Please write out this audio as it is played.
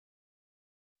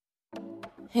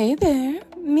Hey there,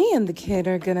 me and the kid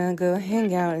are gonna go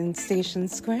hang out in Station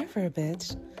Square for a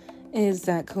bit. Is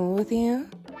that cool with you?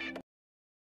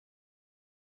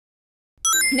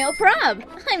 No prob.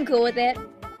 I'm cool with it.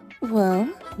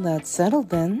 Well, that's settled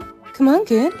then. Come on,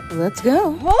 kid, let's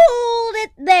go. Hold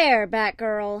it there,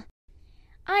 Batgirl.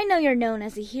 I know you're known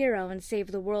as a hero and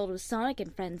save the world with Sonic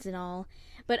and friends and all,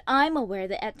 but I'm aware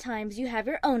that at times you have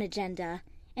your own agenda,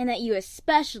 and that you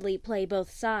especially play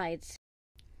both sides.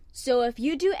 So if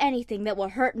you do anything that will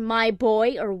hurt my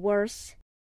boy or worse,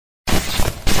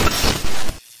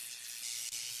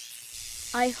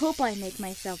 I hope I make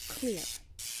myself clear.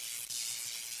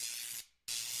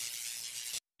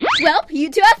 Well,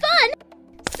 you two have fun!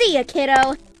 See ya,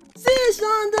 kiddo! See ya,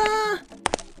 Shonda!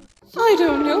 I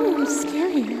don't know who's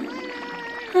scarier,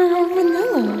 her or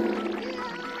Vanilla.